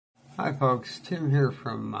Hi folks, Tim here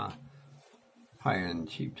from High-End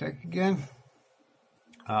Cheap Tech again.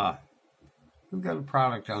 We've got a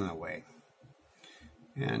product on the way,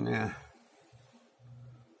 and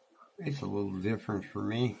it's a little different for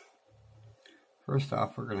me. First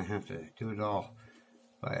off, we're going to have to do it all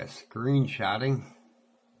via screenshotting,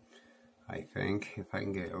 I think, if I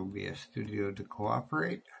can get OBS Studio to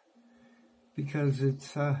cooperate, because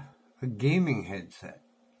it's a gaming headset.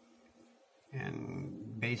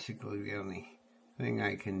 And basically the only thing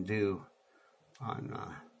I can do on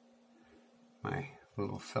my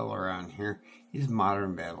little fella on here is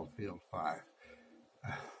Modern Battlefield 5.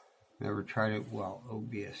 Never tried it while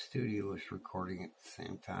OBS Studio was recording at the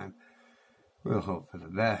same time. We'll hope for the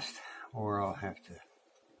best, or I'll have to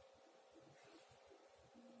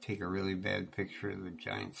take a really bad picture of the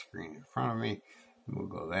giant screen in front of me, and we'll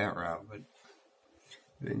go that route, but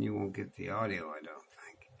then you won't get the audio, I don't think.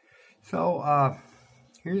 So,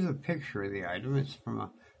 here's a picture of the item. It's from a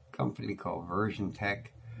company called VersionTECH,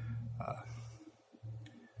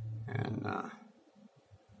 and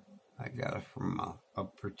I got it from a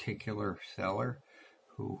particular seller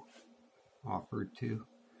who offered to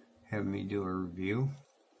have me do a review.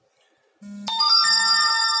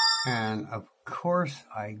 And of course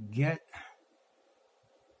I get,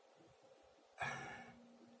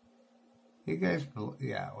 you guys,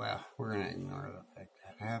 yeah, well, we're going to ignore the fact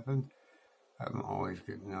that happened. I'm always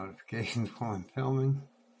getting notifications while I'm filming.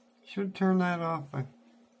 Should turn that off. I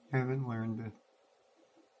haven't learned to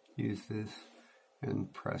use this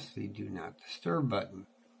and press the do not disturb button.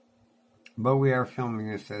 But we are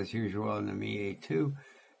filming this as usual on the Mi A2.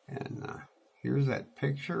 And here's that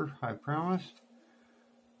picture I promised.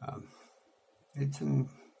 It's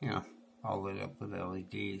all lit up with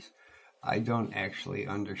LEDs. I don't actually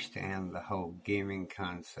understand the whole gaming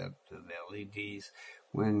concept of LEDs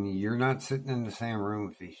when you're not sitting in the same room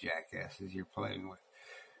with these jackasses you're playing with.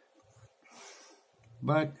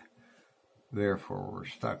 But therefore, we're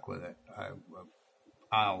stuck with it.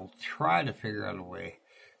 I'll try to figure out a way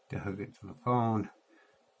to hook it to the phone,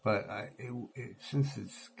 but since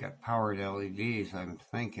it's got powered LEDs, I'm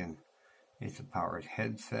thinking it's a powered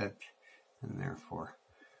headset, and therefore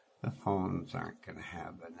the phones aren't going to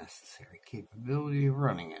have the necessary capability of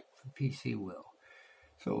running it. The PC will.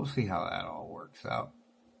 So we'll see how that all works out.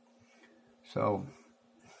 So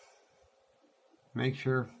make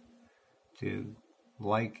sure to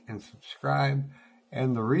like and subscribe.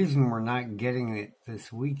 And the reason we're not getting it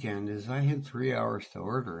this weekend is I had 3 hours to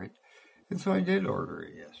order it. And so I did order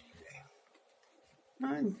it yesterday.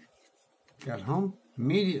 I got home,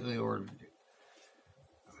 immediately ordered it.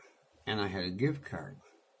 And I had a gift card.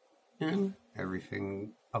 And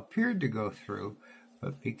everything appeared to go through,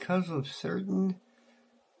 but because of certain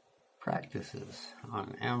practices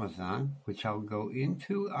on Amazon, which I'll go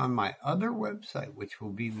into on my other website, which will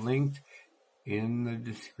be linked in the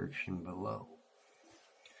description below.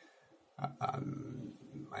 I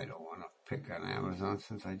don't want to pick on Amazon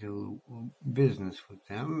since I do business with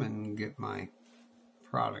them and get my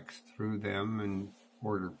products through them and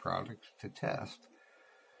order products to test.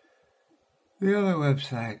 The other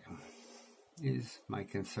website is my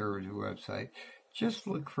conservative website. Just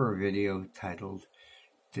look for a video titled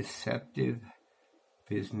Deceptive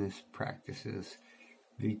Business Practices,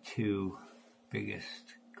 the two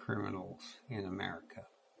biggest criminals in America,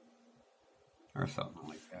 or something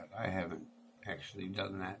like that. I haven't actually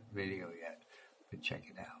done that video yet, but check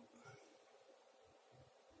it out.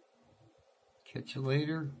 Catch you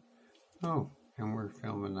later. Oh, and we're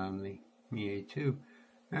filming on the Mi A2.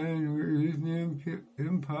 And we're using the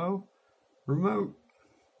Impo remote.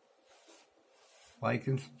 Like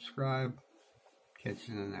and subscribe. Catch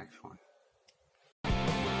you in the next one.